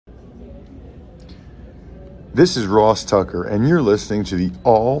This is Ross Tucker, and you're listening to the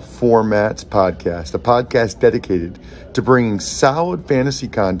All Formats Podcast, a podcast dedicated to bringing solid fantasy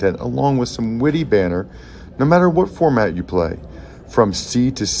content along with some witty banter, no matter what format you play. From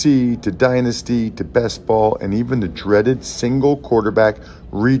C to C to Dynasty to Best Ball and even the dreaded single quarterback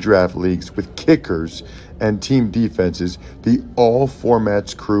redraft leagues with kickers and team defenses, the All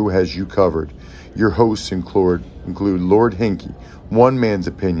Formats crew has you covered. Your hosts include Lord Hinky, One Man's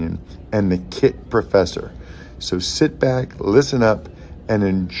Opinion, and the Kit Professor. So sit back, listen up, and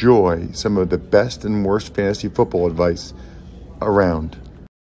enjoy some of the best and worst fantasy football advice around.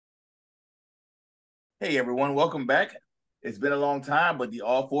 Hey everyone, welcome back. It's been a long time, but the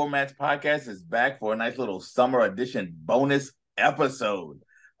All Formats Podcast is back for a nice little summer edition bonus episode.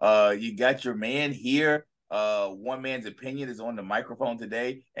 You got your man here. One Man's Opinion is on the microphone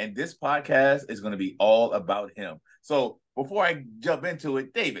today, and this podcast is going to be all about him. So before I jump into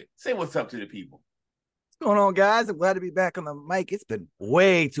it, David, say what's up to the people. What's going on, guys? I'm glad to be back on the mic. It's been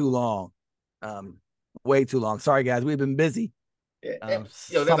way too long. Way too long. Sorry, guys. We've been busy.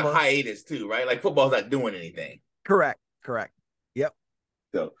 There's a hiatus too, right? Like football's not doing anything. Correct. Yep.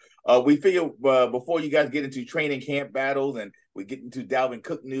 So we figure before you guys get into training camp battles and we get into Dalvin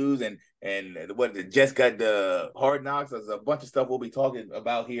Cook news and what the Jets got the Hard Knocks, there's a bunch of stuff we'll be talking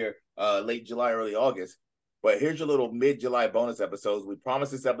about here late July, early August. But here's your little mid-July bonus episodes. We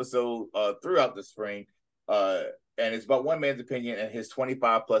promised this episode throughout the spring. And it's about One Man's Opinion and his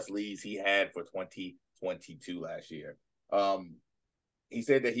 25 plus leads he had for 2022 last year. He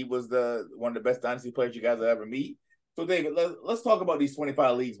said that he was one of the best dynasty players you guys will ever meet. So David, let's talk about these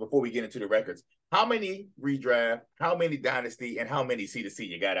 25 leagues before we get into the records. How many redraft, how many dynasty, and how many C2C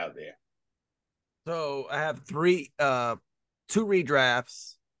you got out there? So I have two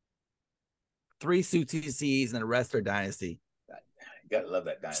redrafts, 3 C2Cs, and the rest are dynasty. You gotta love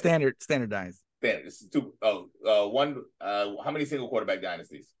that dynasty. Standard dynasty. This is one. How many single quarterback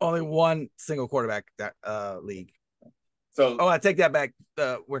dynasties? Only one single quarterback league. So, I take that back.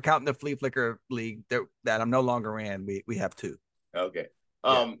 We're counting the Flea Flicker league that I'm no longer in. We have 2. Okay.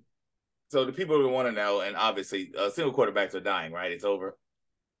 Yeah. So the people who want to know, and obviously, single quarterbacks are dying, right? It's over.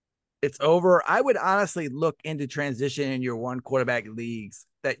 It's over. I would honestly look into transition in your one quarterback leagues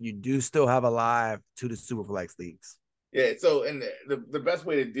that you do still have alive to the Superflex leagues. Yeah. So, and the best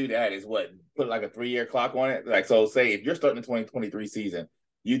way to do that is put like a 3-year clock on it. Like, so say if you're starting the 2023 season,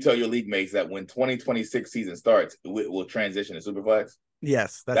 you tell your league mates that when 2026 season starts, we'll transition to Superflex.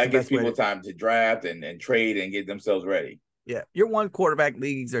 Yes. That gives people time to draft and trade and get themselves ready. Yeah. Your one quarterback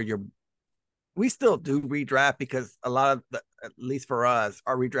leagues we still do redraft because a lot of at least for us,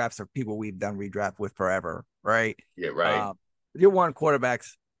 our redrafts are people we've done redraft with forever. Right. Yeah. Right. Your one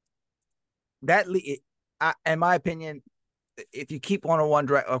quarterbacks, in my opinion, if you keep on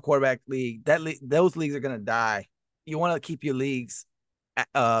a quarterback league, those leagues are going to die. You want to keep your leagues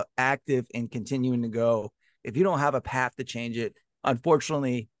active and continuing to go. If you don't have a path to change it,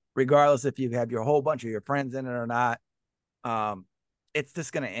 unfortunately, regardless if you have your whole bunch of your friends in it or not, it's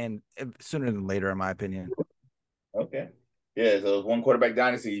just going to end sooner than later, in my opinion. Okay. Yeah, so one quarterback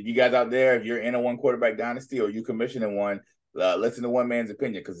dynasty. If you guys out there, if you're in a one quarterback dynasty or you commissioning one, listen to One Man's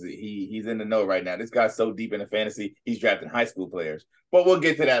Opinion because he's in the know right now. This guy's so deep into fantasy, he's drafting high school players. But we'll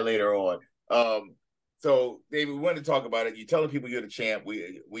get to that later on. So, David, we wanted to talk about it. You're telling people you're the champ.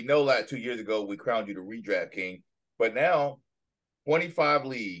 We know that 2 years ago we crowned you the redraft king, but now 25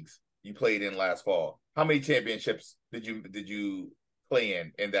 leagues you played in last fall. How many championships did you play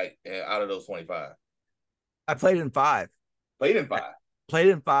in that out of those 25? I played in 5. Played in 5. Played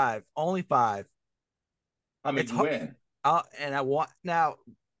in 5. Only 5. How many did you win? And I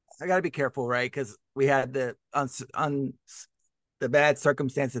got to be careful, right? Because we had the bad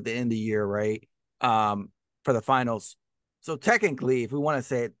circumstance at the end of the year, right? For the finals. So technically, if we want to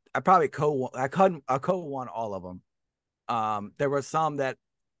say it, I probably co-won all of them. There were some that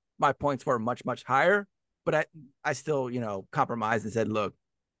my points were much, much higher, but I still, compromised and said, look,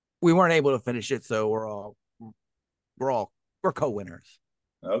 we weren't able to finish it. So we're co-winners.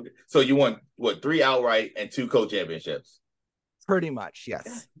 Okay. So you won 3 outright and 2 co-championships? Pretty much.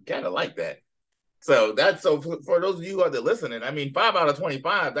 Yes. Kind of like that. So for those of you who are listening, I mean, 5 out of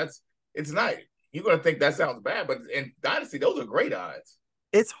 25, it's nice. You're going to think that sounds bad, but in Dynasty, those are great odds.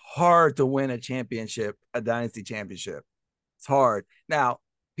 It's hard to win a Dynasty championship. It's hard. Now,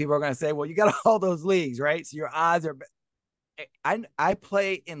 people are going to say, well, you got all those leagues, right? So your odds are – I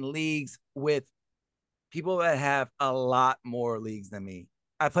play in leagues with people that have a lot more leagues than me.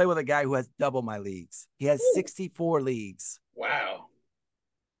 I play with a guy who has double my leagues. He has 64 leagues. Wow.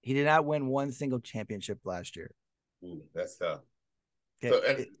 He did not win one single championship last year. Ooh, that's tough. Okay.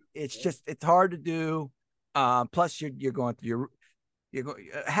 So, it's hard to do. Plus you're going through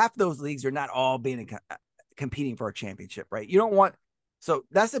half those leagues are not all being competing for a championship, right? You don't want, so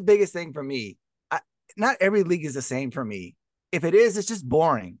that's the biggest thing for me. Not every league is the same for me. If it is, it's just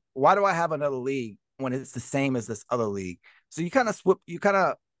boring. Why do I have another league when it's the same as this other league? So you kind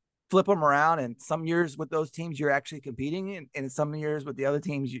of flip them around, and some years with those teams you're actually competing, and some years with the other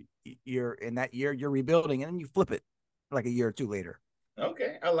teams you're in that year you're rebuilding, and then you flip it like a year or two later.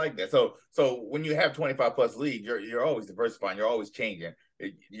 Okay, I like that. So when you have 25 plus leagues, you're always diversifying. You're always changing.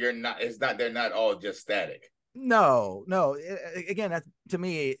 You're not. It's not. They're not all just static. No. Again, that's, to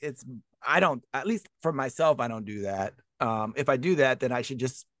me, it's, I don't, at least for myself, I don't do that. If I do that, then I should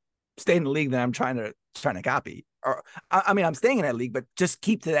just stay in the league that I'm trying to copy. Or I mean, I'm staying in that league, but just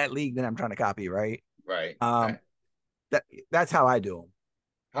keep to that league that I'm trying to copy, right? Right. That's how I do them.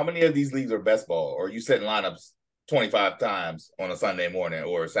 How many of these leagues are best ball, or are you setting lineups 25 times on a Sunday morning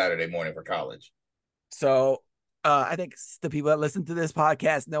or a Saturday morning for college? So I think the people that listen to this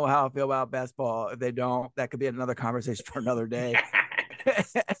podcast know how I feel about best ball. If they don't, that could be another conversation for another day.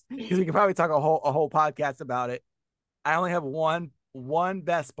 Because we could probably talk a whole podcast about it. I only have one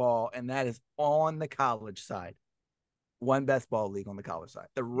best ball, and that is on the college side. One best ball league on the college side.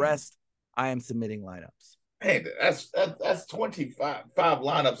 The rest, I am submitting lineups. Hey, that's 25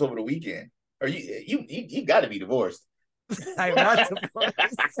 lineups over the weekend. Or you got to be divorced. I'm not divorced.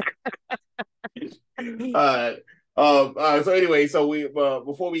 So anyway, so we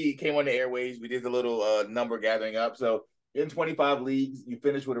before we came on the airways, we did a little number gathering up. So in 25 leagues, you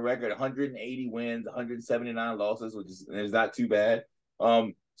finished with a record 180 wins, 179 losses, which is not too bad.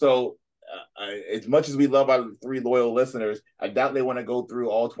 So as much as we love our 3 loyal listeners, I doubt they want to go through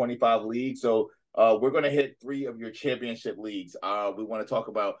all 25 leagues. So we're going to hit 3 of your championship leagues. We want to talk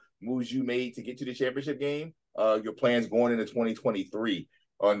about moves you made to get to the championship game, your plans going into 2023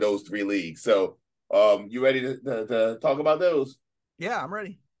 on those 3 leagues. So you ready to talk about those? Yeah, I'm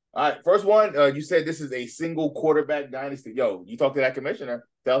ready. All right, first one, you said this is a single quarterback dynasty. Yo, you talk to that commissioner,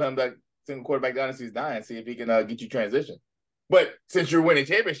 tell him that single quarterback dynasty is dying, see if he can get you transition. But since you're winning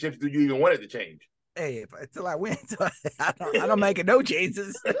championships, do you even want it to change? Hey, until I win, I don't make it no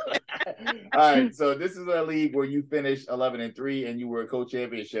changes. All right, so this is a league where you finished 11-3 and you were a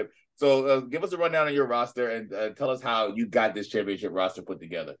co-championship. So give us a rundown of your roster and tell us how you got this championship roster put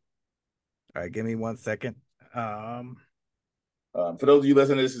together. All right, give me 1 second. For those of you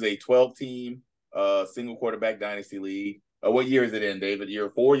listening, this is a 12-team single quarterback dynasty league. What year is it in, David?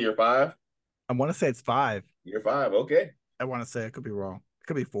 Year 4, year 5? I want to say it's 5. Year 5, okay. I want to say, I could be wrong. It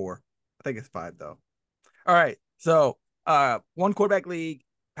could be 4. I think it's 5 though. All right, so 1 quarterback league.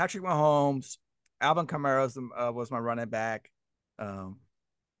 Patrick Mahomes, Alvin Kamara was my running back.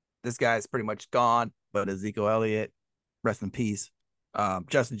 This guy's pretty much gone, but Ezekiel Elliott, rest in peace.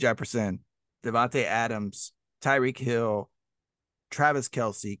 Justin Jefferson, Devontae Adams, Tyreek Hill, Travis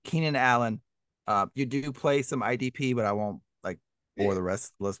Kelce, Keenan Allen. You do play some IDP, but I won't bore the rest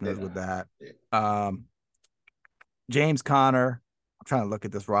of the listeners with that. James Conner. I'm trying to look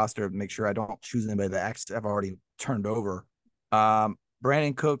at this roster and make sure I don't choose anybody that actually I've already turned over.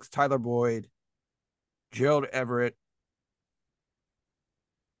 Brandon Cooks, Tyler Boyd, Gerald Everett.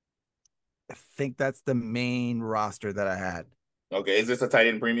 I think that's the main roster that I had. Okay, is this a tight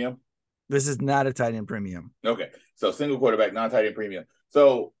end premium? This is not a tight end premium. Okay, so single quarterback, non-tight end premium.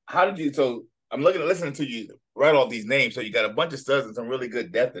 So how did you? So I'm listening to you write all these names. So you got a bunch of studs and some really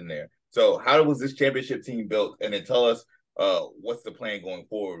good depth in there. So how was this championship team built? And then tell us what's the plan going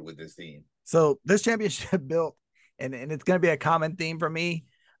forward with this team. So this championship built, and it's going to be a common theme for me.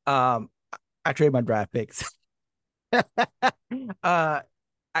 I trade my draft picks.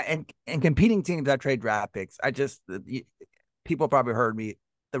 And competing teams, I trade draft picks. People probably heard me.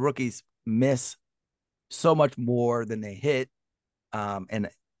 The rookies miss so much more than they hit. And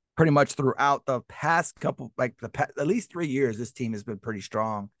pretty much throughout the past couple, at least 3 years, this team has been pretty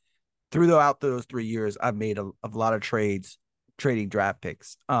strong. Throughout those 3 years, I've made a lot of trades, trading draft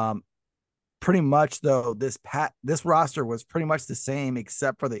picks. Pretty much though, this roster was pretty much the same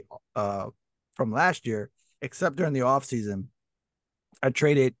except for the from last year, except during the offseason. I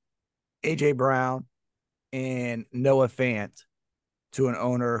traded AJ Brown and Noah Fant to an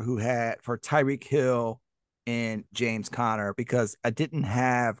owner who had for Tyreek Hill and James Conner because I didn't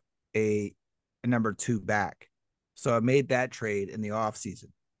have a number 2 back. So I made that trade in the offseason.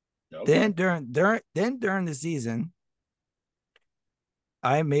 Okay. Then during the season,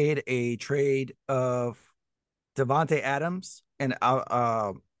 I made a trade of Devontae Adams and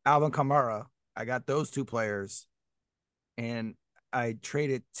Alvin Kamara. I got those 2 players, and I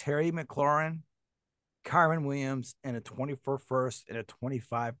traded Terry McLaurin, Kyron Williams, and a 24 first and a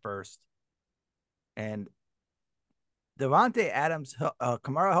 25 first. And Devontae Adams,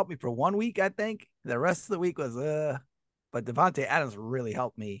 Kamara helped me for 1 week, I think. The rest of the week was but Devontae Adams really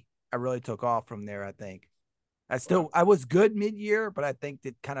helped me. I really took off from there, I think. I was good mid-year, but I think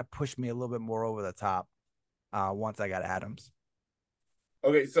it kind of pushed me a little bit more over the top once I got Adams.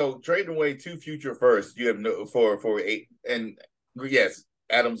 Okay, so trading away 2 future firsts, you have no for 8, and yes,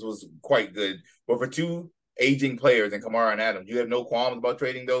 Adams was quite good, but for 2 aging players and Kamara and Adams, you have no qualms about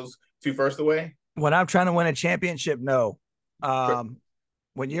trading those 2 firsts away? When I'm trying to win a championship, no.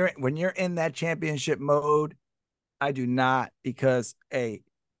 When you're in that championship mode, I do not, because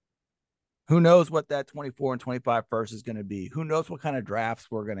who knows what that 24 and 25 first is going to be? Who knows what kind of drafts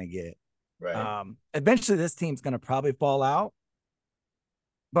we're going to get? Right. Eventually, this team's going to probably fall out.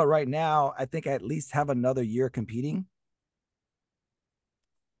 But right now, I think I at least have another year competing.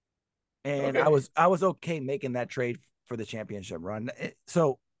 And Okay. I was okay making that trade for the championship run.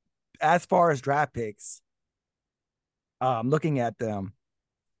 So as far as draft picks, looking at them,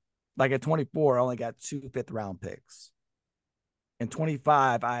 like at 24, I only got 2 fifth-round picks. In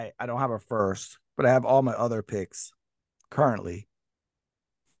 25, I don't have a first, but I have all my other picks currently.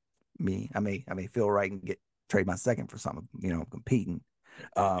 I may feel right and trade my second for something, competing.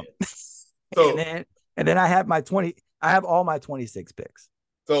 So and then I have all my 26 picks.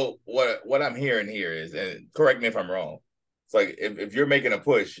 So what I'm hearing here is, and correct me if I'm wrong, it's like if you're making a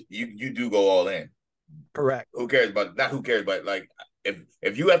push, you do go all in. Correct. Who cares? But not who cares, but like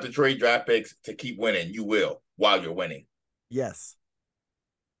if you have to trade draft picks to keep winning, you will while you're winning. Yes.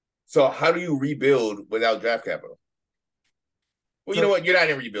 So how do you rebuild without draft capital? Well, you know what? You're not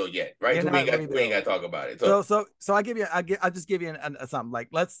in rebuild yet, right? So we ain't got to talk about it. So I'll just give you something. Like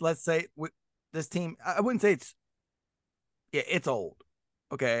let's say this team. I wouldn't say it's old.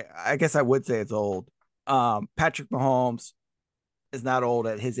 Okay, I guess I would say it's old. Patrick Mahomes is not old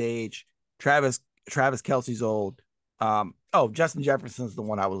at his age. Travis Kelce's old. Justin Jefferson's the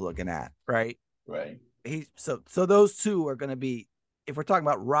one I was looking at, right? Right. So those two are going to be, if we're talking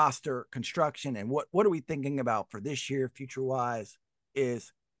about roster construction and what are we thinking about for this year, future wise,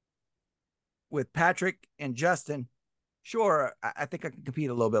 is with Patrick and Justin. Sure, I think I can compete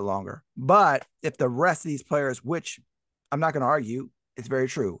a little bit longer, but if the rest of these players, which I'm not going to argue, it's very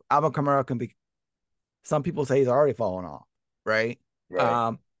true. Alvin Kamara can be. Some people say he's already fallen off, right?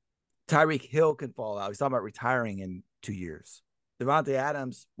 Right. Tyreek Hill can fall out. He's talking about retiring in 2 years. Devontae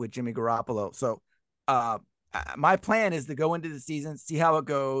Adams with Jimmy Garoppolo. So, my plan is to go into the season, see how it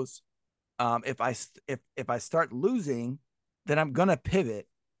goes. If I start losing, then I'm gonna pivot,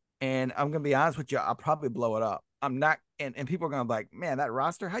 and I'm gonna be honest with you. I'll probably blow it up. I'm not, and people are gonna be like, man, that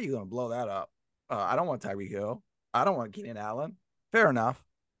roster, how you gonna blow that up? I don't want Tyreek Hill. I don't want Keenan Allen. Fair enough.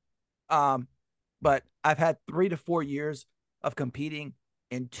 But I've had 3 to 4 years of competing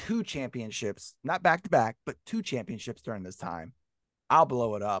in 2 championships, not back to back, but 2 championships during this time. I'll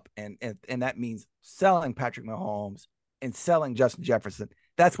blow it up. And that means selling Patrick Mahomes and selling Justin Jefferson.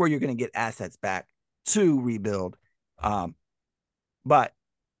 That's where you're going to get assets back to rebuild. But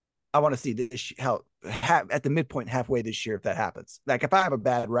I want to see this at the midpoint halfway this year, if that happens. Like if I have a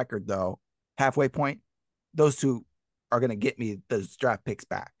bad record though, halfway point, those 2 are going to get me those draft picks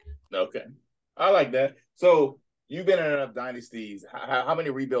back. Okay. I like that. So you've been in enough dynasties. How many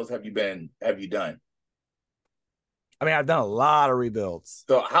rebuilds have you done? I mean, I've done a lot of rebuilds.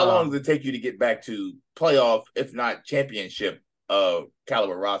 So how long does it take you to get back to playoff, if not championship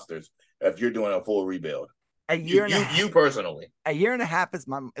caliber rosters, if you're doing a full rebuild? You personally. A year and a half is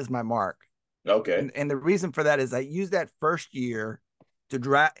my mark. Okay. And the reason for that is I used that first year to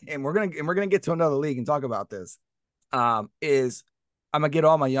draft, and we're gonna get to another league and talk about this. Is I'm gonna get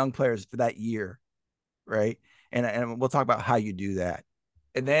all my young players for that year, right? And we'll talk about how you do that.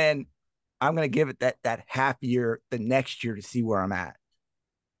 And then I'm gonna give it that half year the next year to see where I'm at.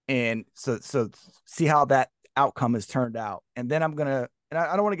 And so see how that outcome has turned out. And then I'm gonna, and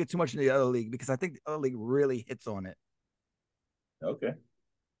I don't want to get too much into the other league because I think the other league really hits on it. Okay.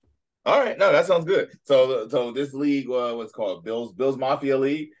 All right. No, that sounds good. So this league, what's called Bills Mafia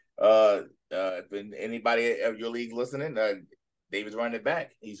League. If anybody of your league listening, David's running it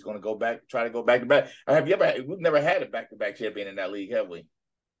back. He's going to try to go back to back. We've never had a back-to-back champion in that league, have we?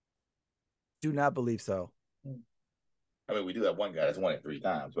 Do not believe so. I mean, we do have one guy that's won it 3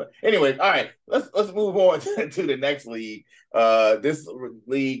 times, but anyway, all right, let's move on to the next league. This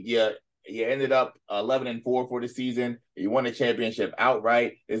league, you ended up 11-4 for the season. You won the championship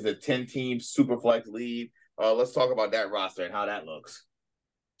outright. It's a 10-team Superflex league. Let's talk about that roster and how that looks.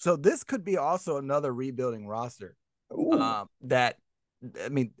 So this could be also another rebuilding roster. That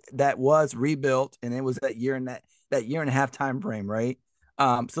was rebuilt, and it was that year and a half time frame, right?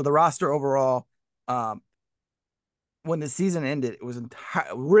 So the roster overall, when the season ended, it was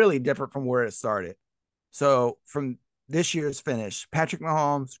really different from where it started. So from this year's finish, Patrick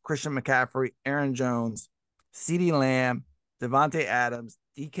Mahomes, Christian McCaffrey, Aaron Jones, CeeDee Lamb, Devontae Adams,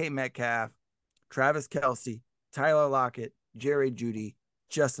 DK Metcalf, Travis Kelce, Tyler Lockett, Jerry Jeudy,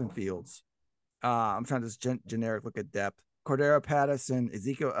 Justin Fields. I'm trying to just generic look at depth. Cordero Patterson,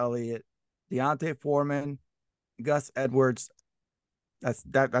 Ezekiel Elliott, Deontay Foreman, Gus Edwards.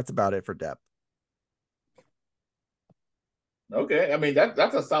 That's about it for depth. Okay, I mean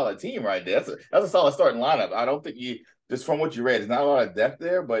that's a solid team right there. That's a solid starting lineup. I don't think you just from what you read, there's not a lot of depth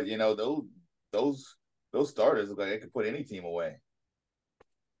there, but you know those starters look like they could put any team away.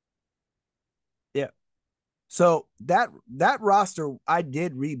 Yeah. So that roster I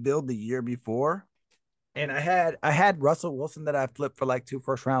did rebuild the year before, and I had Russell Wilson that I flipped for like 2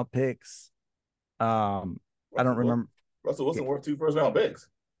 first-round picks. I don't remember. Russell Wilson worth 2 first-round picks.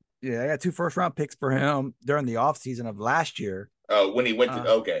 Yeah, I got 2 first-round picks for him during the offseason of last year. Oh, when he went to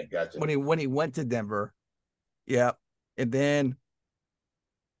okay, gotcha. When he went to Denver. Yeah. And then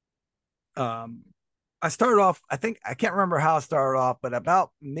I started off, I can't remember how I started off, but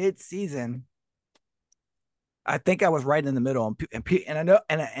about mid-season, I think I was right in the middle. And I know,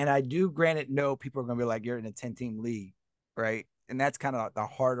 and I do granted know people are going to be like, you're in a 10-team league, right? And that's kind of the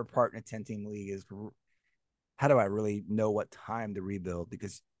harder part in a 10-team league is how do I really know what time to rebuild?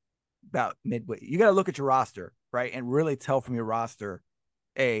 Because about midway, you got to look at your roster, right? And really tell from your roster,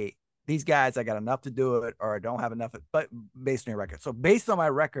 hey, these guys, I got enough to do it, or I don't have enough, but based on your record. So based on my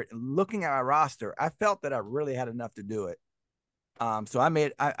record and looking at my roster, I felt that I really had enough to do it. So I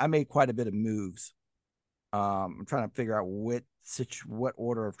made quite a bit of moves. I'm trying to figure out what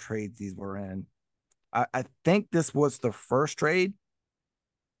order of trades these were in. I think this was the first trade.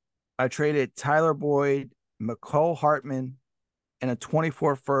 I traded Tyler Boyd, McCole Hartman, and a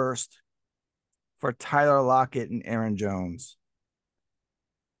 24 first for Tyler Lockett and Aaron Jones.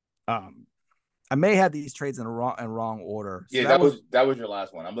 I may have these trades in wrong order. So yeah, that was your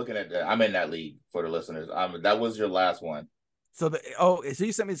last one. I'm looking at that. I'm in that league for the listeners. That was your last one. So so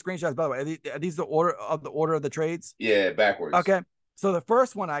you sent me the screenshots, by the way. Are these the order of the trades? Yeah, backwards. Okay. So the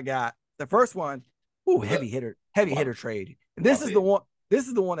first one, heavy hitter trade. And this is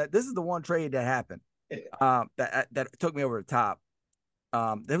the one trade that happened. That took me over the top.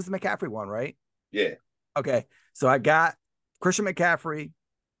 That was the McCaffrey one, right? Yeah. Okay. So I got Christian McCaffrey,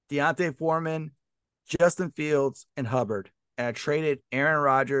 Deontay Foreman, Justin Fields, and Hubbard. And I traded Aaron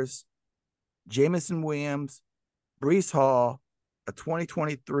Rodgers, Jameson Williams, Breece Hall, a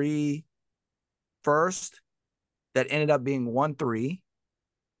 2023 first that ended up being 1-3,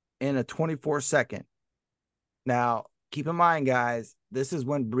 and a 24 second. Now, keep in mind, guys, this is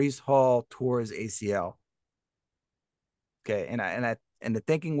when Breece Hall tore his ACL. Okay, and the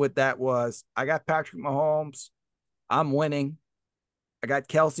thinking with that was I got Patrick Mahomes, I'm winning. I got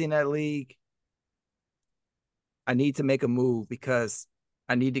Kelce in that league. I need to make a move because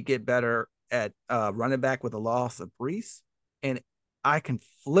I need to get better at running back with the loss of Breece. And I can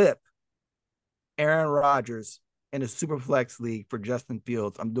flip Aaron Rodgers in a super flex league for Justin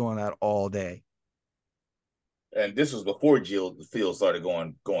Fields. I'm doing that all day. And this was before the Fields started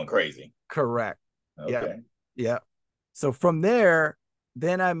going crazy. Correct. Okay. Yeah. So from there,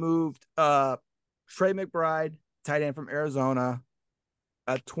 then I moved Trey McBride, tight end from Arizona,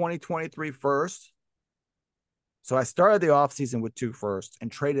 a 2023 first. So I started the offseason with 2 firsts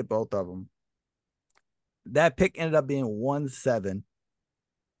and traded both of them. That pick ended up being 1-7.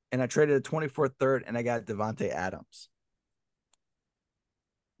 And I traded a 24 third and I got Devontae Adams.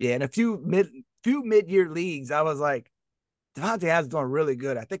 Yeah, in a few mid-year leagues, I was like, Devontae Adams doing really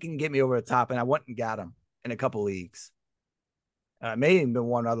good. I think he can get me over the top. And I went and got him in a couple leagues. May have been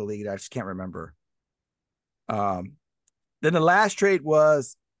one other league that I just can't remember. Then the last trade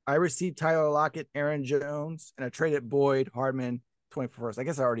was I received Tyler Lockett, Aaron Jones, and I traded Boyd, Hardman, 21st. I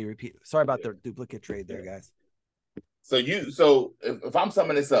guess I already repeated. Sorry about the duplicate trade there, guys. So if I'm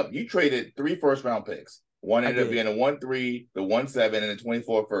summing this up, you traded 3 first-round picks. One ended up being a 1-3, the 1-7, and the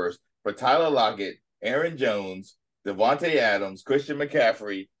 24 first for Tyler Lockett, Aaron Jones, Devontae Adams, Christian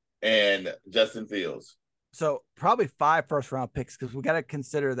McCaffrey, and Justin Fields. So probably 5 first-round picks because we got to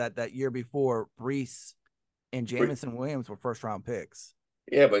consider that year before Breece and Jameson Williams were first-round picks.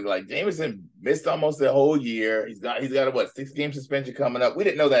 Yeah, but like Jameson missed almost the whole year. He's got a 6-game suspension coming up. We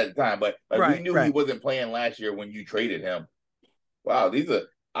didn't know that at the time, but we knew he wasn't playing last year when you traded him. Wow,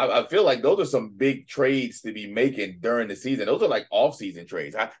 I feel like those are some big trades to be making during the season. Those are like off-season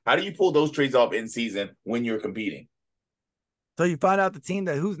trades. How do you pull those trades off in season when you're competing? So you find out the team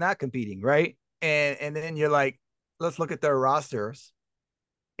who's not competing, right? And then you're like, let's look at their rosters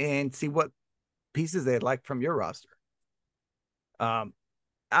and see what pieces they'd like from your roster.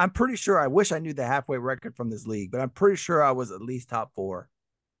 I'm pretty sure. I wish I knew the halfway record from this league, but I'm pretty sure I was at least top 4.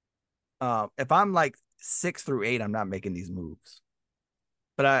 If I'm like 6 through 8, I'm not making these moves.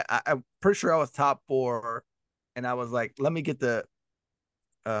 But I'm pretty sure I was top 4, and I was like, let me get the.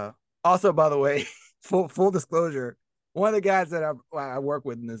 Also, by the way, full disclosure, one of the guys that I work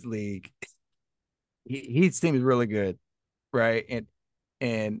with in this league, he seems really good, right?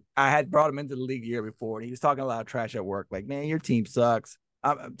 And I had brought him into the league a year before, and he was talking a lot of trash at work. Like, man, your team sucks.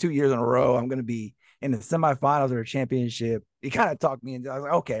 2 years in a row, I'm going to be in the semifinals or a championship. He kind of talked me into. I was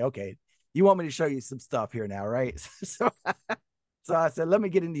like, okay. You want me to show you some stuff here now, right? So I said, let me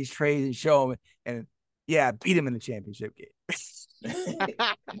get in these trades and show him. And yeah, beat him in the championship game.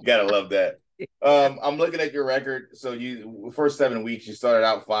 Gotta love that. I'm looking at your record. So you first 7 weeks, you started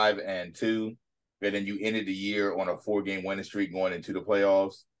out 5-2, and then you ended the year on a 4-game winning streak going into the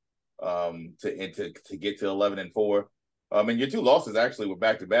playoffs. To get to 11-4. And your 2 losses actually were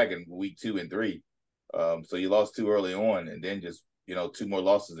back to back in week 2 and 3. So you lost 2 early on, and then just 2 more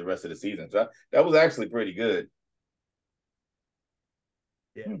losses the rest of the season. So that was actually pretty good.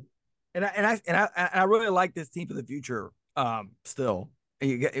 Yeah, and I really like this team for the future. Still,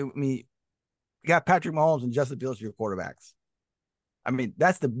 you got Patrick Mahomes and Justin Fields, your quarterbacks. I mean,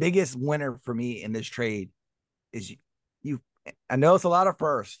 that's the biggest winner for me in this trade. Is you I know it's a lot of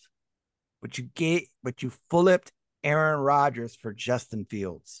first, but you flipped Aaron Rodgers for Justin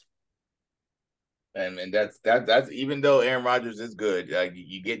Fields. And that's even though Aaron Rodgers is good,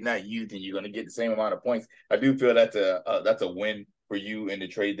 you getting that youth and you're going to get the same amount of points. I do feel that's a win for you in the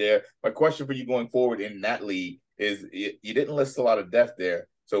trade there. My question for you going forward in that league is you didn't list a lot of depth there.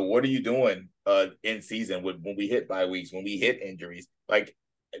 So what are you doing in season when we hit bye weeks, when we hit injuries? Like,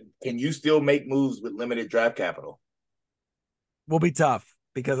 can you still make moves with limited draft capital? Will be tough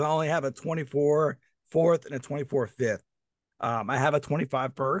because I only have a 24 4th and a 24 5th. I have a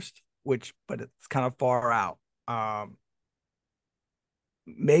 25 first, but it's kind of far out.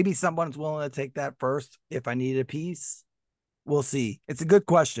 Maybe someone's willing to take that first if I need a piece. We'll see. It's a good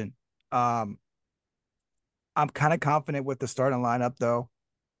question. I'm kind of confident with the starting lineup, though.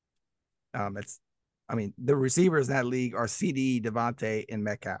 The receivers in that league are CD, Devontae, and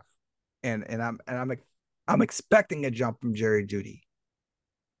Metcalf, and I'm expecting a jump from Jerry Jeudy.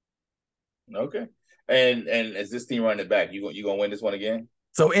 Okay, and as this team running it back, you gonna win this one again?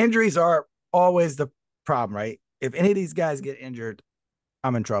 So injuries are always the problem, right? If any of these guys get injured,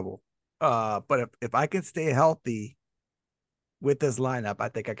 I'm in trouble. But if I can stay healthy with this lineup, I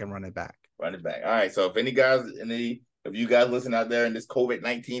think I can run it back. Run it back. All right. So if you guys listen out there in this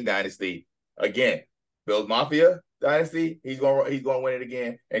COVID-19 dynasty, again, Bills Mafia dynasty, he's gonna win it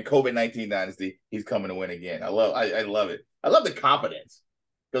again. And COVID-19 dynasty, he's coming to win again. I love it. I love the confidence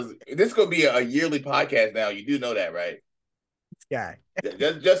because this could be a yearly podcast now. You do know that, right? Guy.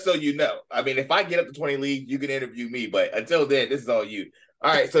 just so you know. I mean, if I get up to 20 leagues, you can interview me. But until then, this is all you.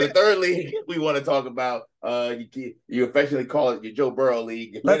 All right. So the third league we want to talk about, you affectionately call it your Joe Burrow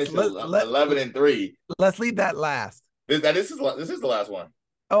league. You finished 11-3. Let's leave that last. This is the last one.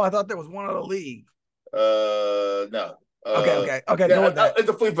 Oh, I thought there was one other league. No. Okay. Go with that. It's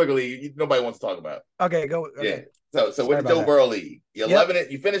a flea flicker league. Nobody wants to talk about. Okay, go. Okay. Yeah. So with the Joe Burrow league, you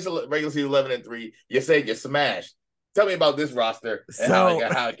finished the regular season 11-3. You said you smashed. Tell me about this roster and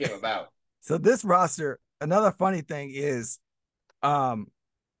how it came about. So this roster, another funny thing is,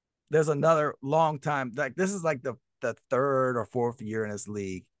 there's another long time. Like this is like the 3rd or 4th year in this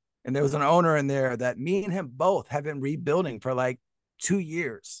league, and there was an owner in there that me and him both have been rebuilding for like 2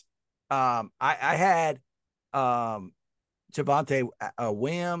 years. I had Javonte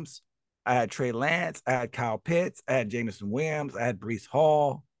Williams, I had Trey Lance, I had Kyle Pitts, I had Jameson Williams, I had Breece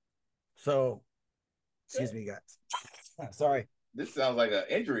Hall. So, excuse me, guys. Sorry. This sounds like an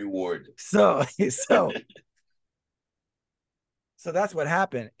injury ward. So that's what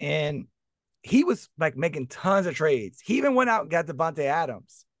happened. And he was like making tons of trades. He even went out and got Devontae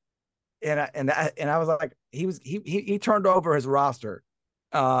Adams. And I was like, he turned over his roster.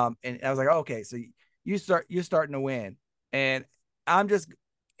 And I was like, okay, so you're starting to win. And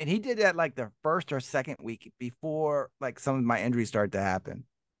he did that like the first or second week before like some of my injuries started to happen.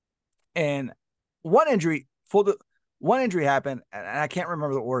 And one injury happened, and I can't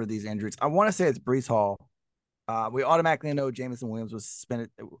remember the order of these injuries. I want to say it's Breece Hall. We automatically know Jameson Williams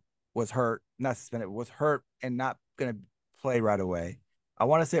was hurt and not going to play right away. I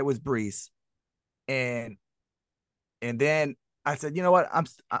want to say it was Breece. And then I said, you know what?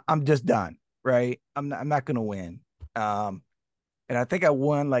 I'm just done, right? I'm not going to win. And I think I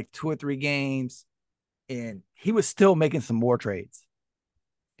won like 2 or 3 games, and he was still making some more trades.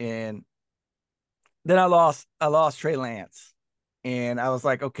 And then I lost Trey Lance. And I was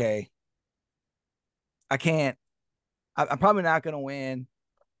like, okay, I can't. I'm probably not going to win.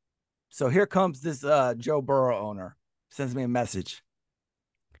 So here comes this Joe Burrow owner, sends me a message.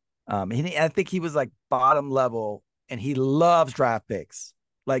 I think he was like bottom level, and he loves draft picks.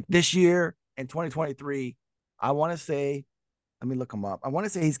 Like this year in 2023, I want to say, let me look him up. I want to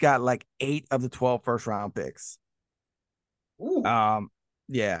say he's got like 8 of the 12 first round picks. Ooh,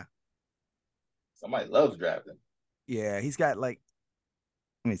 Yeah, somebody loves drafting. yeah, he's got like,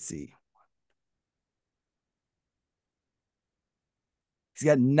 let me see. He's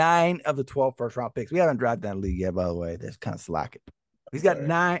got 9 of the 12 first round picks. We haven't drafted that league yet, by the way. That's kind of slacking. He's got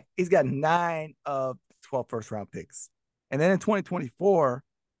 9. He's got 9 of 12 first round picks. And then in 2024,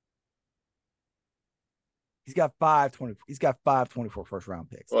 he's got 5 24 first round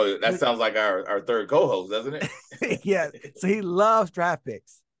picks. Well, that sounds like our third co-host, doesn't it? Yeah. So he loves draft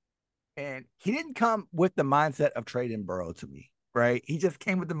picks. And he didn't come with the mindset of trading Burrow to me, right? He just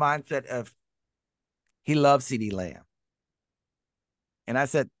came with the mindset of he loves CeeDee Lamb. And I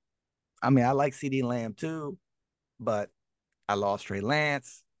said, I mean, I like CeeDee Lamb too, but I lost Trey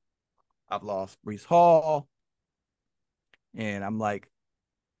Lance. I've lost Breece Hall. And I'm like,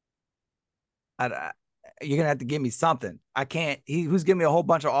 you're going to have to give me something. I can't. He was giving me a whole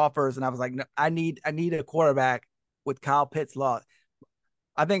bunch of offers. And I was like, no, I need a quarterback with Kyle Pitts lost.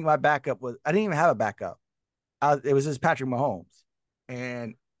 I think my backup was, I didn't even have a backup. It was just Patrick Mahomes.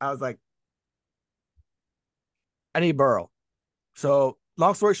 And I was like, I need Burrow. So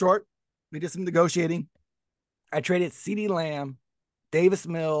long story short, we did some negotiating. I traded CeeDee Lamb, Davis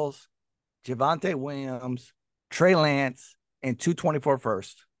Mills, Javonte Williams, Trey Lance, and 224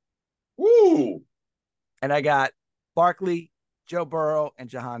 first. Woo! And I got Barkley, Joe Burrow, and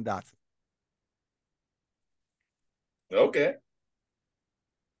Jahan Dotson. Okay.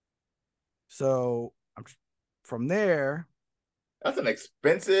 So from there, that's an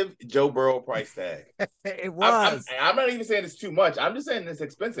expensive Joe Burrow price tag. It was. I'm not even saying it's too much. I'm just saying it's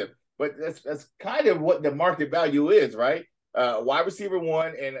expensive, but that's kind of what the market value is, right? Wide receiver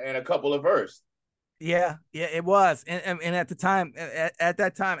 1 and a couple of first. Yeah, it was, and at the time, at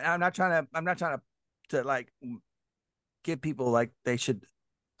that time, I'm not trying to like give people like they should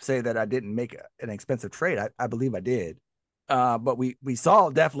say that I didn't make an expensive trade. I believe I did, but we saw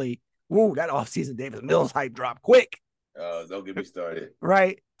definitely. Woo, that offseason Davis Mills hype dropped quick. Don't get me started.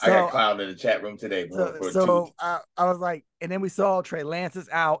 Right. I got clowned in the chat room today, bro. I was like, and then we saw Trey Lance is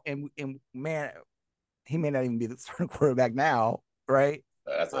out, and man, he may not even be the starting quarterback now, right?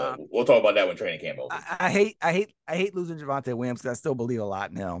 We'll talk about that when training camp opens. I hate losing Javonte Williams because I still believe a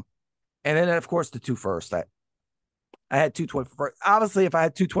lot in him. And then of course the 2 first. I had 220 first. Obviously, if I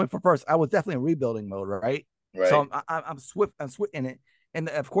had 220 first, I was definitely in rebuilding mode, right? So I'm swift in it. And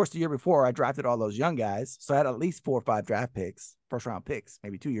of course, the year before, I drafted all those young guys. So I had at least 4 or 5 draft picks, first round picks,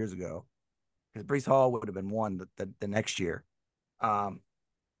 maybe 2 years ago. Because Breece Hall would have been one the next year.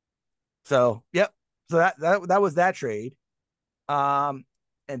 So, yep. So that was that trade. And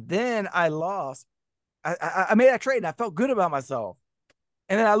then I lost. I made that trade, and I felt good about myself.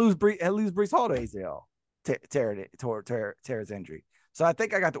 And then I lose Breece Hall to ACL, tear his injury. So I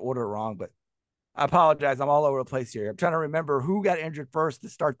think I got the order wrong, but I apologize. I'm all over the place here. I'm trying to remember who got injured first to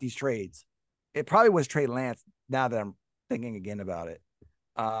start these trades. It probably was Trey Lance now that I'm thinking again about it.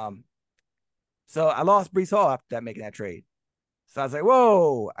 So I lost Breece Hall after making that trade. So I was like,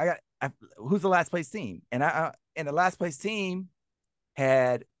 whoa, who's the last place team? And the last place team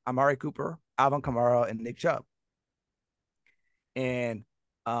had Amari Cooper, Alvin Kamara, and Nick Chubb. And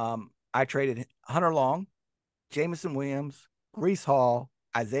I traded Hunter Long, Jameson Williams, Breece Hall,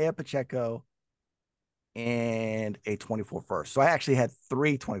 Isaiah Pacheco, and a 24 first. So I actually had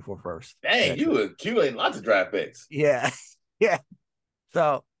 3 24 first. Dang, you accumulating lots of draft picks. Yeah. Yeah.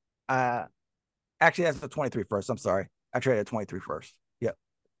 So actually that's the 23 first. I'm sorry. I traded 23 first. Yep.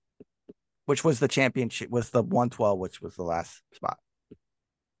 Which was the championship, was the 112, which was the last spot.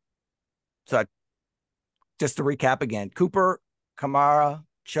 So just to recap again, Cooper, Kamara,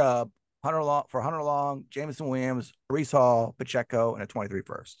 Chubb, Hunter Long, Jameson Williams, Breece Hall, Pacheco, and a 23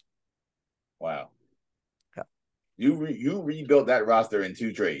 first. Wow. You rebuilt that roster in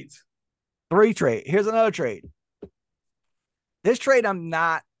 2 trades. 3 trade. Here's another trade. This trade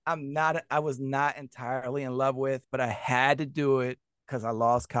I was not entirely in love with, but I had to do it because I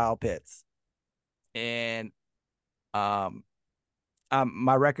lost Kyle Pitts. And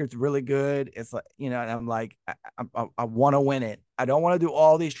my record's really good. It's like, and I'm like, I want to win it. I don't want to do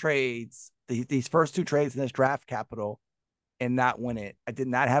all these trades, these first 2 trades in this draft capital and not win it. I did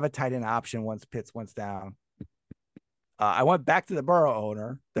not have a tight end option once Pitts went down. I went back to the Burrow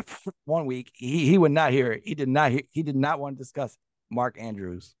owner the 1 week. He would not hear it. He did not want to discuss it. Mark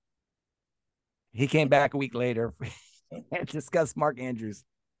Andrews. He came back a week later and discussed Mark Andrews.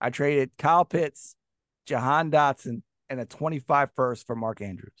 I traded Kyle Pitts, Jahan Dotson, and a 25 first for Mark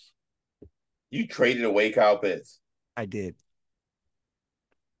Andrews. You traded away Kyle Pitts. I did.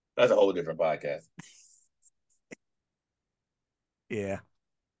 That's a whole different podcast. Yeah.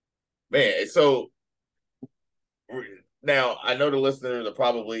 Man, so now I know the listeners are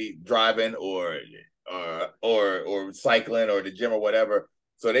probably driving or cycling or the gym or whatever,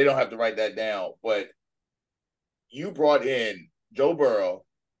 so they don't have to write that down. But you brought in Joe Burrow,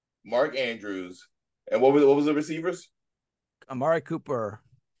 Mark Andrews, and what was the receivers? Amari Cooper,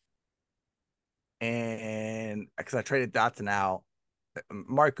 and because I traded Dotson out,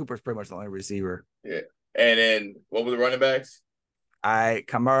 Amari Cooper is pretty much the only receiver. Yeah, and then what were the running backs?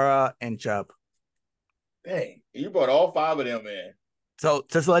 Kamara and Chubb. Dang, you brought all 5 of them in. So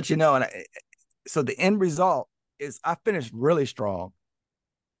just to let you know, so the end result is I finished really strong,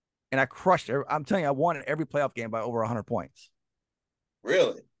 and I crushed. I'm telling you, I won every playoff game by over 100 points.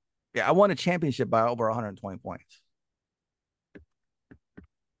 Really? Yeah, I won a championship by over 120 points.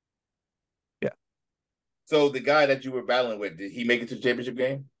 Yeah. So the guy that you were battling with, did he make it to the championship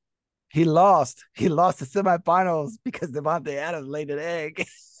game? He lost. He lost the semifinals because Devontae Adams laid an egg.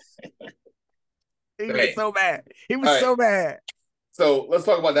 He was so mad. He was so mad. So let's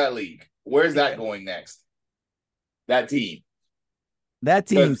talk about that league. Where's that going next? That team.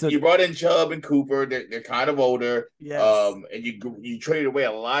 So you brought in Chubb and Cooper. They're kind of older. Yes. And you traded away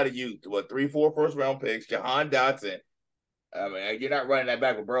a lot of youth. 3, 4 first round picks. Jahan Dotson. I mean, you're not running that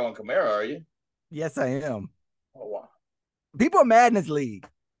back with Burrow and Kamara, are you? Yes, I am. Oh wow. People are mad in this league.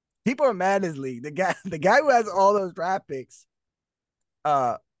 The guy who has all those draft picks.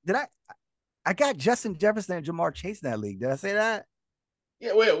 I got Justin Jefferson and Jamar Chase in that league. Did I say that?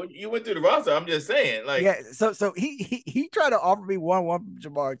 Yeah, well, you went through the roster. I'm just saying, like, yeah. So he tried to offer me 1-1 from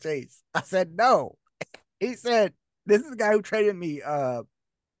Jamar Chase. I said no. He said, "This is the guy who traded me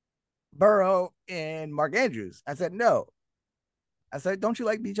Burrow and Mark Andrews." I said no. I said, "Don't you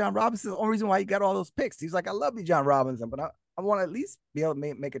like Bijan Robinson? The only reason why you got all those picks." He's like, "I love Bijan Robinson, but I want to at least be able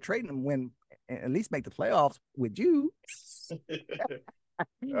to make a trade and win, and at least make the playoffs with you."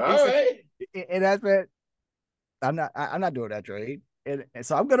 All right. And I said, I'm not doing that trade. And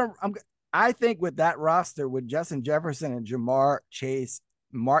so I think with that roster with Justin Jefferson and Jamar Chase,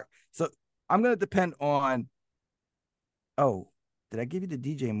 Mark, so I'm going to depend on. Oh, did I give you the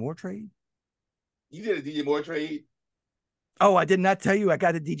DJ Moore trade? You did a DJ Moore trade. Oh, I did not tell you I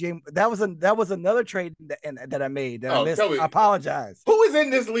got a DJ. That was another trade that I made that I missed. I apologize. Who is in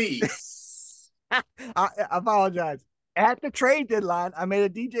this league? I apologize. At the trade deadline, I made a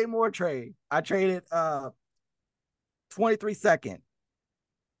DJ Moore trade. I traded 23 second,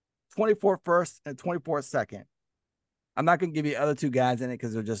 24 first, and 24 second. I'm not going to give you the other 2 guys in it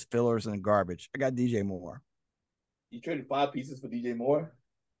because they're just fillers and garbage. I got DJ Moore. You traded 5 pieces for DJ Moore?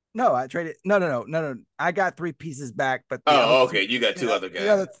 No, I traded. No. I got 3 pieces back, but okay, you got 2 other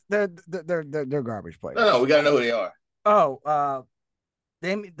guys. They're garbage players. No, we gotta know who they are. Oh,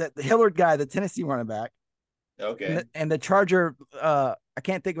 the Hillard guy, the Tennessee running back. Okay. And the Charger, I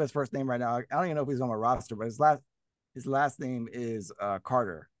can't think of his first name right now. I don't even know if he's on my roster, but his last name is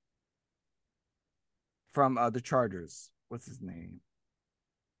Carter from the Chargers. What's his name?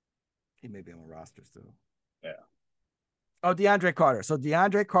 He may be on my roster still. Yeah. Oh, DeAndre Carter. So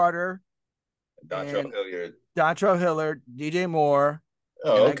DeAndre Carter, Dontrell Hilliard, DJ Moore.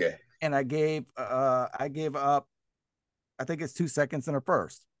 Oh, okay. I gave up, I think it's 2 seconds and a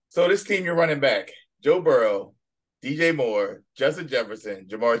first. So this team you're running back, Joe Burrow, DJ Moore, Justin Jefferson,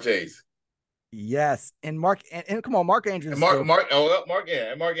 Jamar Chase. Yes, and Mark and come on, Mark Andrews. And Mark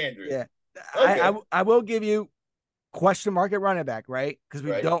Andrews. Yeah, okay. I will give you question mark at running back, right? Because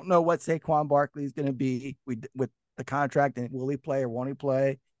we don't know what Saquon Barkley is going to be. With the contract, and will he play or won't he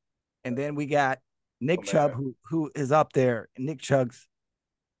play? And then we got Nick Chubb, who is up there. And Nick Chubb's,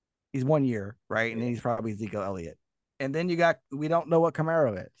 he's 1 year, right? And then he's probably Ezekiel Elliott. And then we don't know what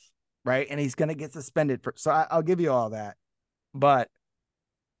Kamara is, right? And he's going to get suspended so I'll give you all that, but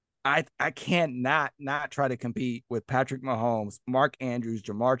I can't not try to compete with Patrick Mahomes, Mark Andrews,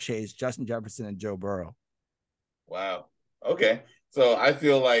 Jamar Chase, Justin Jefferson, and Joe Burrow. Wow. Okay. So I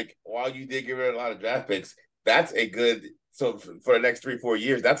feel like while you did give it a lot of draft picks, that's a good. So for the next 3-4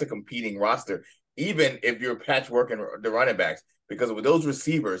 years, that's a competing roster, even if you're patchworking the running backs, because with those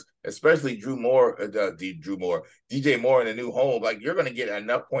receivers, especially DJ Moore in the new home, like you're going to get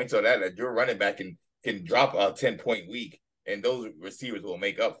enough points on that your running back can drop a 10-point week, and those receivers will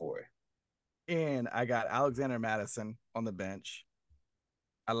make up for it. And I got Alexander Madison on the bench.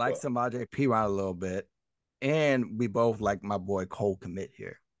 I like Samaje Perine a little bit. and we both like my boy Cole Kmet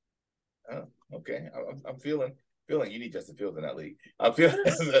here. Oh, okay. I'm feeling you need Justin Fields in that league. I'm feeling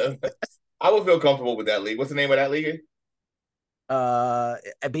I would feel comfortable with that league. What's the name of that league?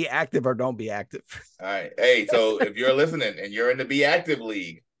 Be active or don't be active. All right. Hey, so if you're listening and you're in the Be Active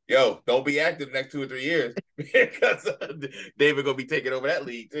League, yo, don't be active next 2 or 3 years because David gonna be taking over that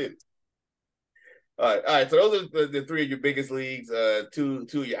league too. All right. So those are the three of your biggest leagues. Two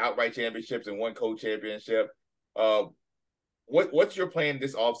of your outright championships and one co-championship. Uh, what's your plan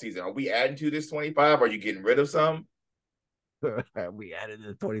this offseason? Are we adding to this 25? Are you getting rid of some? We added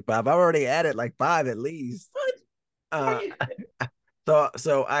the 25. I've already added like 5 at least. What?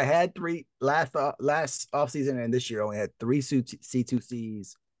 So I had 3 last offseason, and this year I only had 3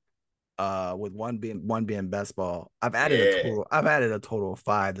 C2Cs. With one being best ball. I've added a total of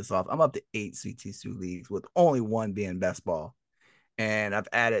 5 this off. I'm up to 8 CT2 leagues with only one being best ball. And I've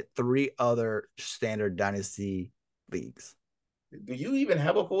added 3 other standard dynasty leagues. Do you even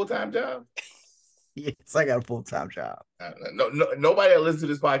have a full-time job? Yes, I got a full-time job. No, nobody that listens to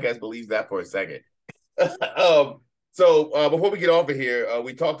this podcast believes that for a second. So before we get off of here,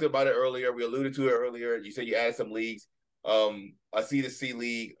 we talked about it earlier. We alluded to it earlier. You said you added some leagues. A C2C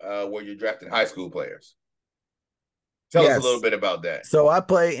league where you're drafting high school players. Tell us a little bit about that. So I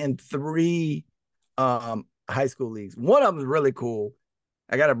play in 3 high school leagues. One of them is really cool.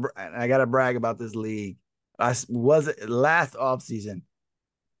 I gotta brag about this league. I was last off season.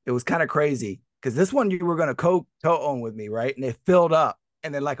 It was kind of crazy because this one you were gonna co-own with me, right? And it filled up.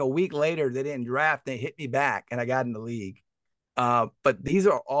 And then like a week later, they didn't draft. They hit me back, and I got in the league. But these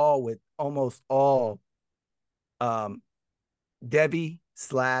are all with almost all Debbie /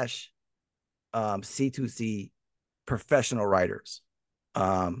 C2C professional writers.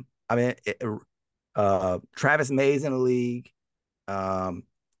 Travis May's in the league.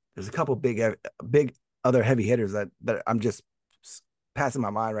 There's a couple big other heavy hitters that I'm just passing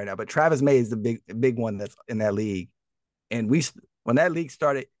my mind right now. But Travis May is the big one that's in that league. And when that league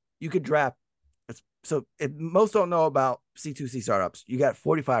started, you could draft. So if most don't know about C2C startups, you got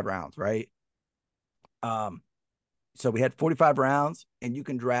 45 rounds, right? So we had 45 rounds, and you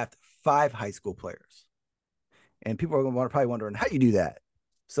can draft 5 high school players. And people are probably wondering how you do that.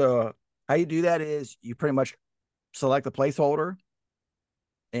 So how you do that is you pretty much select a placeholder,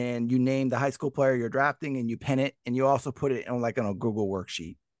 and you name the high school player you're drafting, and you pen it, and you also put it on a Google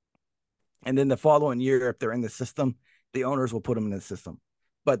worksheet. And then the following year, if they're in the system, the owners will put them in the system.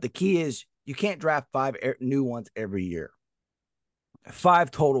 But the key is you can't draft 5 new ones every year.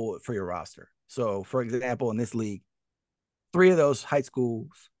 5 total for your roster. So, for example, in this league, 3 of those high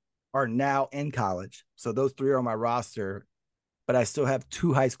schools are now in college. So those 3 are on my roster, but I still have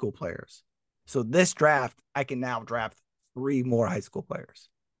 2 high school players. So this draft, I can now draft 3 more high school players.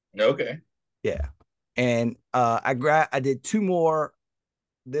 Okay. Yeah. And I did 2 more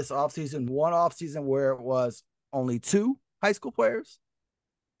this offseason. One offseason where it was only 2 high school players.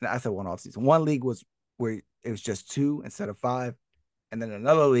 And I said one offseason. One league was where it was just 2 instead of 5. And then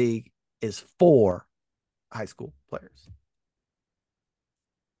another league is 4 high school players.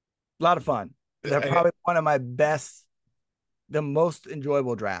 A lot of fun. They're probably one of my best, the most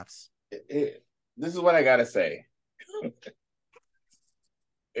enjoyable drafts. This is what I gotta say.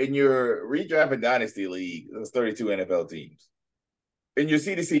 In your redraft and dynasty league, there's 32 NFL teams. In your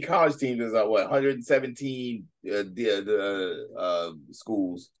C2C college team, there's 117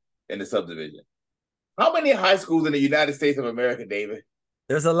 schools in the subdivision. How many high schools in the United States of America, David?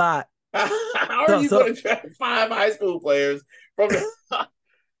 There's a lot. How are you going to draft 5 high school players from the?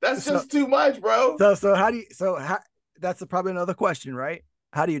 That's just too much, bro. That's probably another question, right?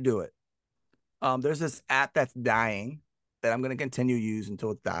 How do you do it? There's this app that's dying that I'm going to continue to use until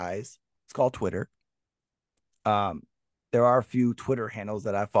it dies. It's called Twitter. There are a few Twitter handles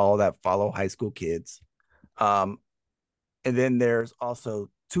that I follow that follow high school kids. And then there's also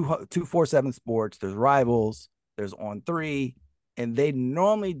 247 Sports. There's Rivals. There's On3. And they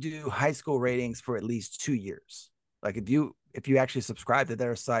normally do high school ratings for at least 2 years. Like if you actually subscribe to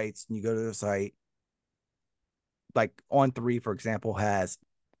their sites and you go to their site, like On3, for example, has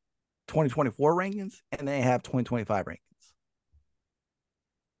 2024 rankings, and they have 2025 rankings.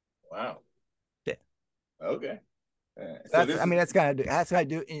 Wow. Yeah. Okay. That's gotta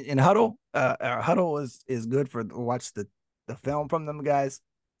do in Huddle. Huddle is good for watch the film from them guys.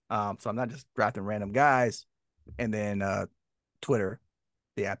 So I'm not just drafting random guys. And then Twitter,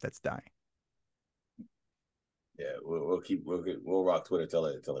 the app that's dying. Yeah, we'll rock Twitter till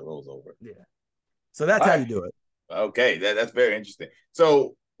it rolls over. Yeah. So that's how you do it. Okay, that's very interesting.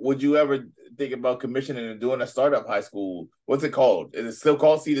 So would you ever think about commissioning and doing a startup high school? What's it called? Is it still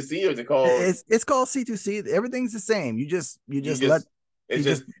called C2C, or is it called? It's called C2C. Everything's the same. You just let it's you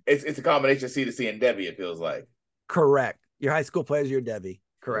just it's a combination of C2C and Debbie. It feels like. Correct. Your high school players, your Debbie.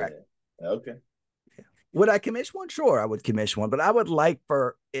 Correct. Yeah. Okay. Yeah. Would I commission one? Sure, I would commission one, but I would like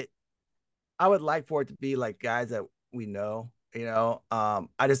for it to be like guys that we know.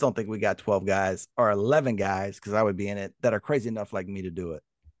 I just don't think we got 12 guys or 11 guys, because I would be in it, that are crazy enough like me to do it.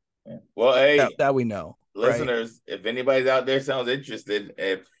 Yeah. Well, hey, that we know. Listeners, right? If anybody's out there sounds interested,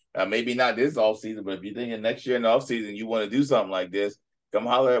 if maybe not this off season, but if you're thinking next year in the off season you want to do something like this, come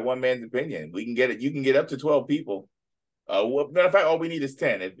holler at One Man's Opinion. We can get it. You can get up to 12 people. Matter of fact, all we need is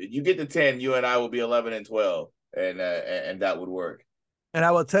 10. If you get to 10, you and I will be 11 and 12, and that would work. And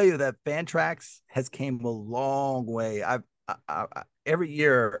I will tell you that Fantrax has came a long way. I every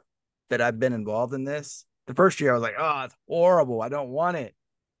year that I've been involved in this, the first year I was like, oh, it's horrible, I don't want it.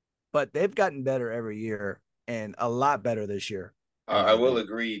 But they've gotten better every year, and a lot better this year. I will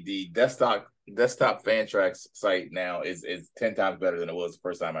agree. The desktop Fantrax site now is 10 times better than it was the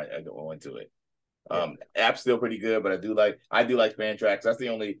first time I went to it. App's still pretty good, but I do like Fantrax. That's the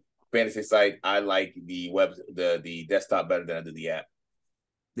only fantasy site I like the desktop better than I do the app.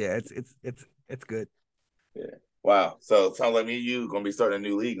 Yeah, it's good. Yeah. Wow. So it sounds like me and you gonna be starting a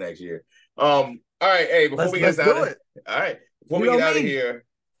new league next year. All right. Hey, before we get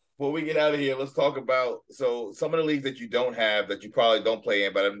out of here, let's talk about some of the leagues that you don't have, that you probably don't play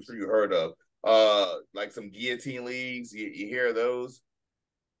in, but I'm sure you heard of. Like some guillotine leagues. You hear of those?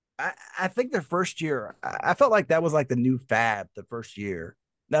 I think the first year, I felt like that was like the new fad the first year.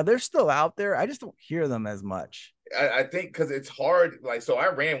 Now they're still out there. I just don't hear them as much. I think because it's hard. So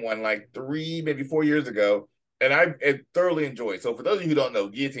I ran one like 3, maybe 4 years ago, and I thoroughly enjoyed. So for those of you who don't know,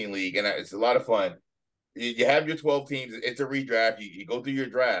 Guillotine League, and it's a lot of fun. You have your 12 teams. It's a redraft. You go through your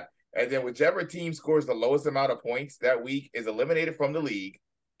draft, and then whichever team scores the lowest amount of points that week is eliminated from the league.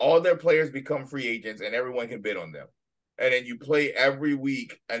 All their players become free agents, and everyone can bid on them. And then you play every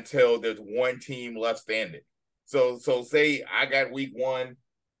week until there's one team left standing. So say I got week 1,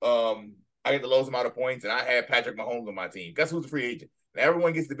 I get the lowest amount of points, and I had Patrick Mahomes on my team. Guess who's the free agent? And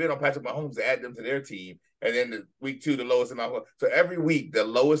everyone gets to bid on Patrick Mahomes to add them to their team. And then week 2, the lowest amount. So every week, the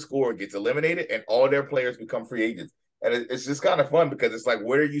lowest score gets eliminated, and all their players become free agents. And it's just kind of fun, because it's like,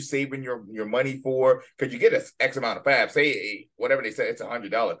 what are you saving your money for? Because you get an X amount of fab. Say whatever they said, it's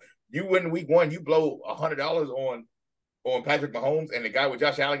 $100. You win week 1, you blow $100 on Patrick Mahomes, and the guy with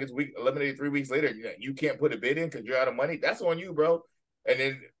Josh Allen gets eliminated 3 weeks later. You can't put a bid in because you're out of money. That's on you, bro. And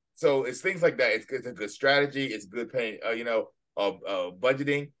then so it's things like that. It's a good strategy. It's good paying,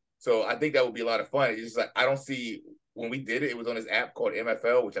 budgeting. So I think that would be a lot of fun. It's just like, I don't see, when we did it was on this app called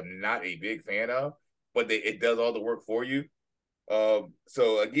MFL, which I'm not a big fan of, but it does all the work for you.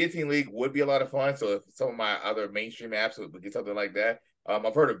 So a Guillotine League would be a lot of fun. So if some of my other mainstream apps would get something like that.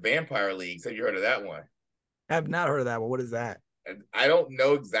 I've heard of Vampire Leagues. Have you heard of that one? I have not heard of that one. What is that? I don't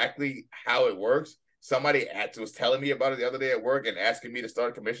know exactly how it works. Somebody was telling me about it the other day at work and asking me to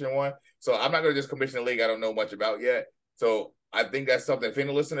start commissioning one. So I'm not going to just commission a league I don't know much about yet. So I think that's something, if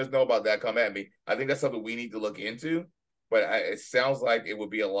any listeners know about that, come at me. I think that's something we need to look into. But it sounds like it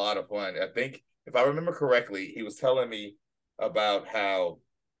would be a lot of fun. I think, if I remember correctly, he was telling me about how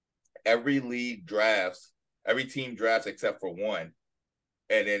every team drafts except for one.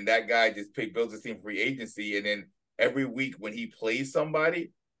 And then that guy just builds his team free agency. And then every week when he plays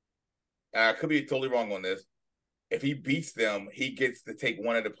somebody, I could be totally wrong on this, if he beats them, he gets to take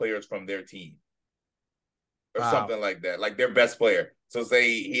one of the players from their team or something like that, like their best player. So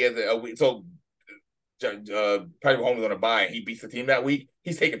say he has Patrick Mahomes on a bye and he beats the team that week,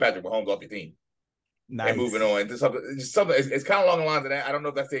 he's taking Patrick Mahomes off your team. Nice. And moving on. It's kind of along the lines of that. I don't know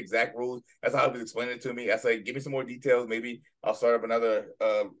if that's the exact rules. That's how he was explaining it to me. I say, give me some more details. Maybe I'll start up another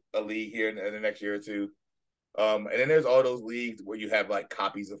a league here in the next year or two. And then there's all those leagues where you have like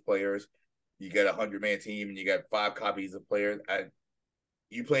copies of players. You got a 100-man team and you got 5 copies of players. Have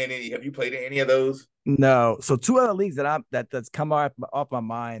you played in any of those? No. So 2 other leagues that's come off my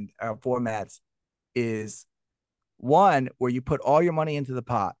mind, formats, is one where you put all your money into the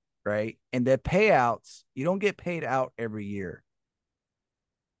pot, right? And the payouts, you don't get paid out every year.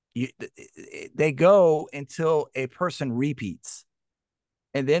 They go until a person repeats.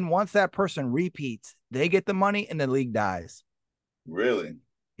 And then once that person repeats, they get the money and the league dies. Really?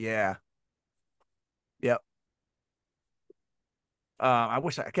 Yeah. Yep. I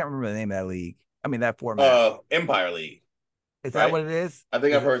can't remember the name of that league. I mean, that format. Empire League. Is that what it is? I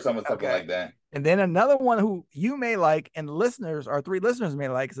think I've heard something like that. And then another one who you may like, and our 3 listeners may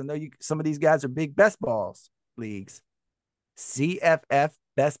like, because I know some of these guys are big best balls leagues, CFF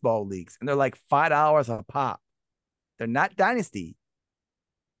best ball leagues, and they're like $5 a pop. They're not dynasty.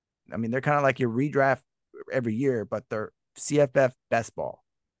 I mean, they're kind of like your redraft every year, but they're CFF best ball.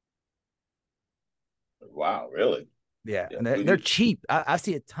 Wow, really? Yeah, and they're cheap. I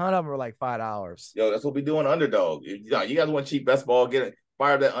see a ton of them are like $5. Yo, that's what we do on Underdog. You guys want cheap best ball? Get it.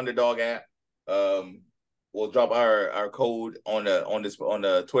 Fire that Underdog app. We'll drop our code on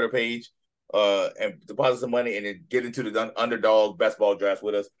the Twitter page. And deposit some money and then get into the Underdog best ball draft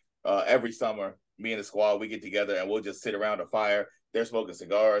with us. Every summer, me and the squad, we get together and we'll just sit around a fire. They're smoking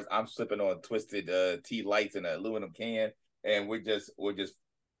cigars. I'm sipping on twisted tea lights in an aluminum can, and we're just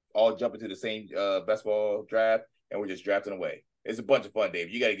all jump into the same best ball draft, and we're just drafting away. It's a bunch of fun, Dave.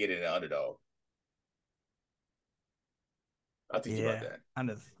 You got to get in an Underdog. I'll teach you about that. I'm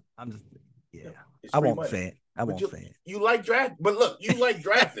just I won't say it. I won't say it. You like draft, but look, you like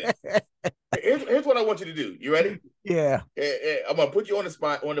drafting. Here's what I want you to do. You ready? Yeah. I'm gonna put you on the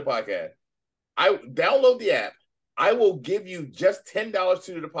spot on the podcast. I download the app. I will give you just $10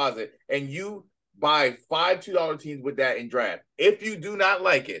 to the deposit, and you buy 5 $2 teams with that in draft. If you do not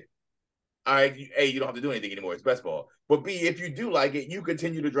like it, all right, A, you don't have to do anything anymore. It's best ball. But B, if you do like it, you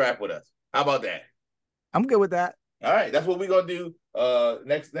continue to draft with us. How about that? I'm good with that. All right, that's what we're gonna do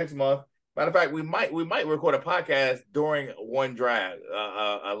next month. Matter of fact, we might record a podcast during one draft,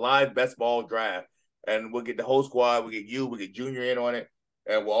 a live best ball draft, and we'll get the whole squad. We get Junior in on it,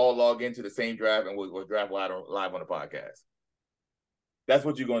 and we'll all log into the same draft, and we'll draft live on the podcast. That's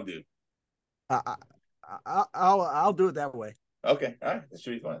what you're gonna do. I'll do it that way. Okay, all right, that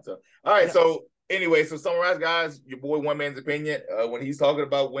should be fun. So, all right, So anyway, so summarize, guys. Your boy One Man's Opinion. When he's talking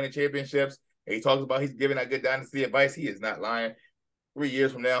about winning championships, and he talks about he's giving out good dynasty advice, he is not lying. 3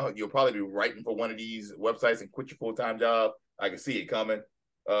 years from now, you'll probably be writing for one of these websites and quit your full-time job. I can see it coming.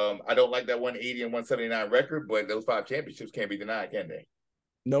 I don't like that 180 and 179 record, but those 5 championships can't be denied, can they?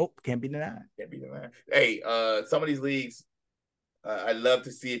 Nope, can't be denied. Can't be denied. Hey, some of these leagues, I'd love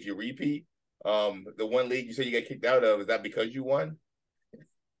to see if you repeat. The one league you said you got kicked out of, is that because you won?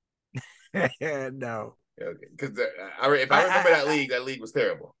 No. Okay, because if I remember that league was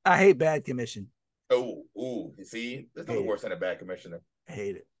terrible. I hate bad commission. Oh, you see, there's nothing worse than a bad commissioner. I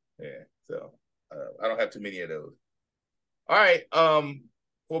hate it. Yeah, so I don't have too many of those. All right,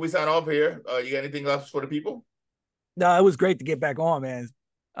 before we sign off here, you got anything else for the people? No, it was great to get back on, man.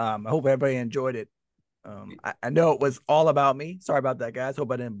 I hope everybody enjoyed it. I know it was all about me. Sorry about that, guys.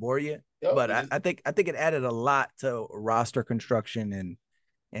 Hope I didn't bore you. But I think it added a lot to roster construction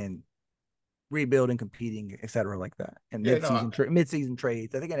and rebuilding, competing, etc., like that, and mid-season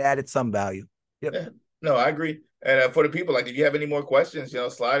trades. I think it added some value. Yep. Yeah. No, I agree. And for the people, like, if you have any more questions,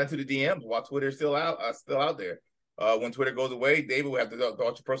 slide into the DMs while Twitter's still out there. When Twitter goes away, David will have to throw out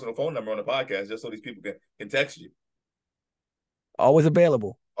your personal phone number on the podcast just so these people can text you. Always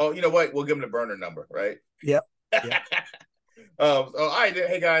available. Oh, you know what? We'll give them the burner number, right? Yep. All right,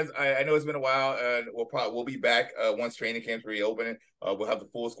 hey guys. I know it's been a while, and we'll be back once training camps reopen. We'll have the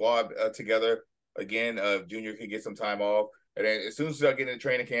full squad together again. Junior can get some time off. And then as soon as we start getting into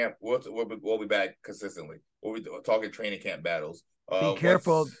training camp, we'll be back consistently. We'll be talking training camp battles. Be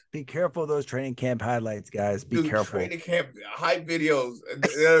careful of those training camp highlights, guys. Be careful. Training camp hype videos,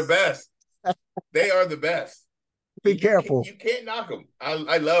 they're the best. They are the best. Be careful. You can't knock them.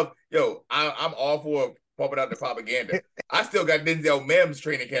 I love, I'm all for pumping out the propaganda. I still got Denzel Mims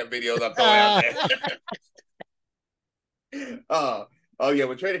training camp videos I'm throwing out there. Oh yeah,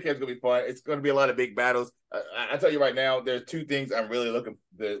 well, training camp's gonna be fun. It's gonna be a lot of big battles. I tell you right now, there's 2 things I'm really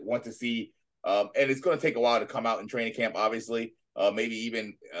want to see, and it's gonna take a while to come out in training camp. Obviously, maybe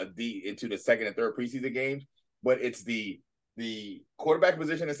even into the second and third preseason games. But it's the quarterback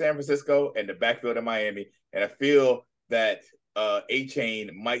position in San Francisco and the backfield in Miami, and I feel that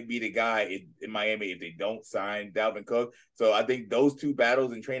A-Chain might be the guy in Miami if they don't sign Dalvin Cook. So I think those 2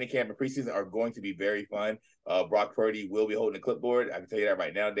 battles in training camp and preseason are going to be very fun. Brock Purdy will be holding the clipboard. I can tell you that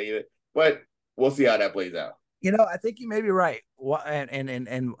right now, David. But we'll see how that plays out. I think you may be right.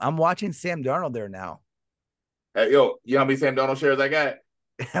 And I'm watching Sam Darnold there now. You know how many Sam Darnold shares I got?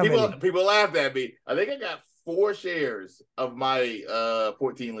 People laughed at me. I think I got 4 shares of my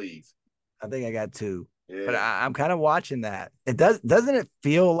 14 leagues. I think I got 2. Yeah. But I'm kind of watching that. Doesn't it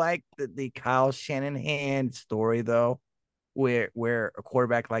feel like the Kyle Shanahan story though, where a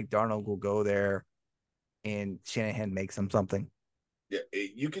quarterback like Darnold will go there and Shanahan makes him something? Yeah,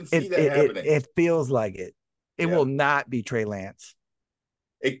 you can see that happening. It feels like it. It will not be Trey Lance.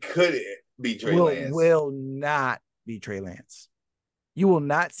 It could be Trey Lance. Will not be Trey Lance. You will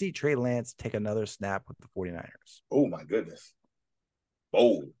not see Trey Lance take another snap with the 49ers. Oh my goodness.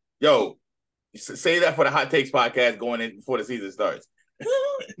 Bold. Yo, Say that for the Hot Takes podcast going in before the season starts.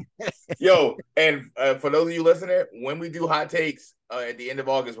 Yo, and for those of you listening, when we do Hot Takes at the end of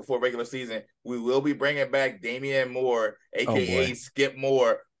August before regular season, we will be bringing back Damian Moore, a.k.a. Skip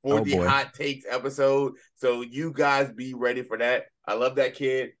Moore, for the Hot Takes episode. So you guys be ready for that. I love that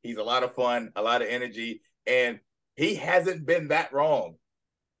kid. He's a lot of fun, a lot of energy, and he hasn't been that wrong.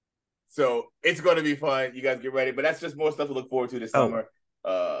 So it's going to be fun. You guys get ready. But that's just more stuff to look forward to this summer.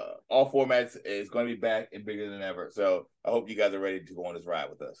 All formats is going to be back and bigger than ever. So I hope you guys are ready to go on this ride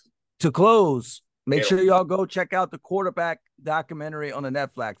with us. To close, make sure y'all go check out the quarterback documentary on the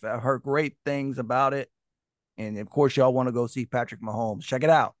Netflix. I've heard great things about it. And of course, y'all want to go see Patrick Mahomes. Check it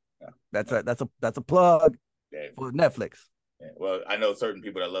out. Yeah. That's a plug for Netflix. Yeah. Well, I know certain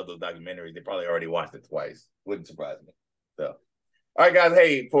people that love those documentaries. They probably already watched it twice. Wouldn't surprise me. So, all right, guys.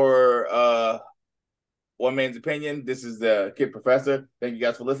 Hey, for One Man's Opinion, this is the Kid Professor. Thank you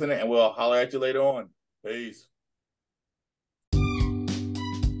guys for listening, and we'll holler at you later on. Peace.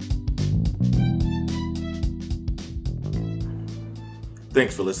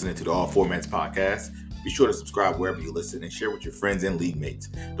 Thanks for listening to the All Formats podcast. Be sure to subscribe wherever you listen and share with your friends and league mates.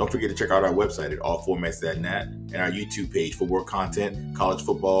 Don't forget to check out our website at allformats.net and our YouTube page for more content, college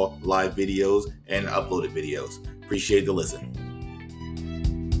football, live videos, and uploaded videos. Appreciate the listen.